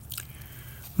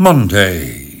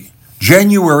Monday,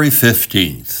 January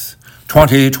 15th,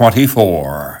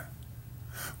 2024.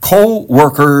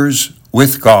 Co-workers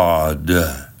with God.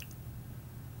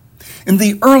 In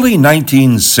the early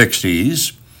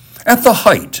 1960s, at the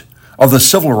height of the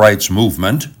civil rights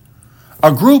movement,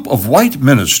 a group of white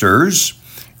ministers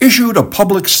issued a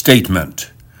public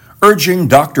statement urging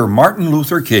Dr. Martin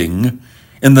Luther King,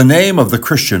 in the name of the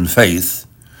Christian faith,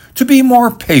 to be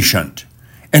more patient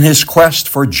in his quest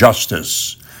for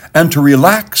justice and to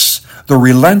relax the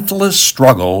relentless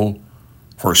struggle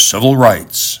for civil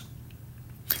rights.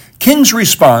 King's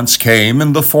response came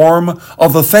in the form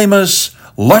of the famous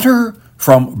Letter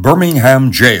from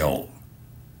Birmingham Jail.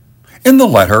 In the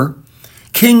letter,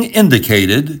 King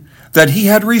indicated that he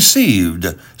had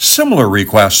received similar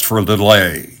requests for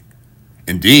delay.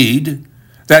 Indeed,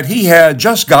 that he had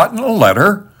just gotten a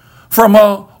letter from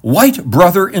a white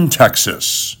brother in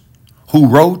Texas who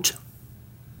wrote,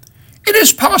 "It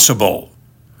is possible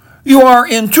you are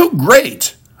in too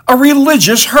great a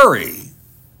religious hurry.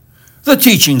 The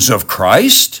teachings of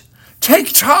Christ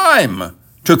take time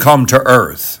to come to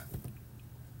earth."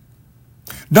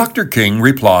 Dr. King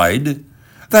replied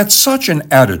that such an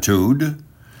attitude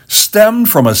stemmed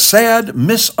from a sad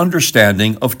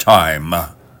misunderstanding of time,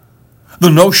 the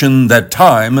notion that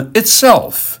time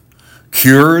itself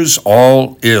cures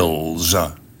all ills.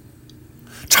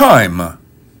 Time,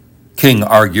 King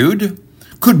argued,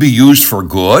 could be used for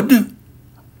good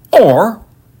or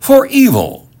for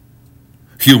evil.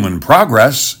 Human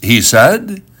progress, he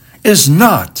said, is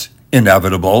not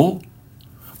inevitable,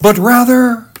 but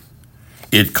rather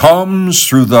it comes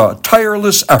through the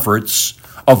tireless efforts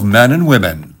of men and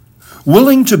women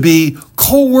willing to be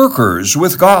co-workers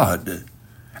with God.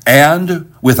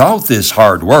 And without this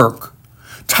hard work,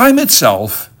 time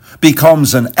itself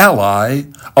becomes an ally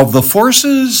of the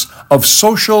forces of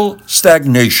social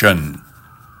stagnation.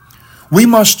 We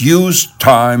must use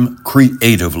time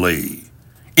creatively,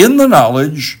 in the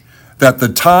knowledge that the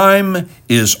time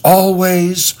is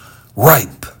always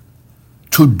ripe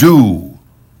to do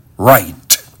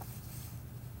right.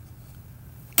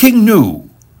 King knew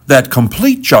that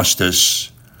complete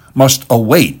justice must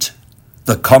await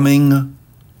the coming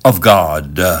of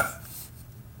God.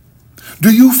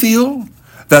 Do you feel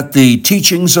that the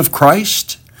teachings of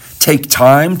Christ take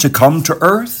time to come to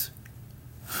earth?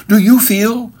 Do you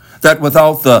feel that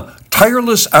without the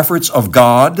tireless efforts of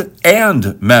God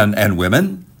and men and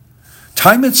women,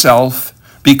 time itself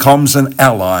becomes an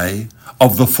ally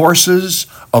of the forces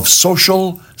of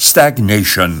social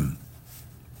stagnation?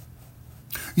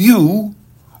 You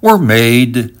were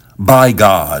made by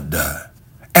God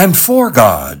and for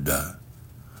God.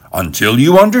 Until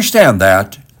you understand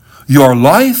that, your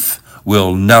life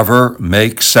will never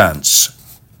make sense.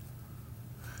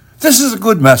 This is a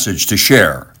good message to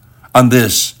share on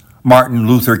this Martin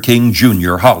Luther King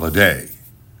Jr. holiday.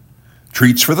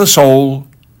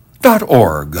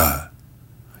 treatsforthesoul.org.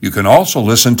 You can also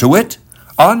listen to it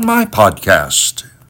on my podcast.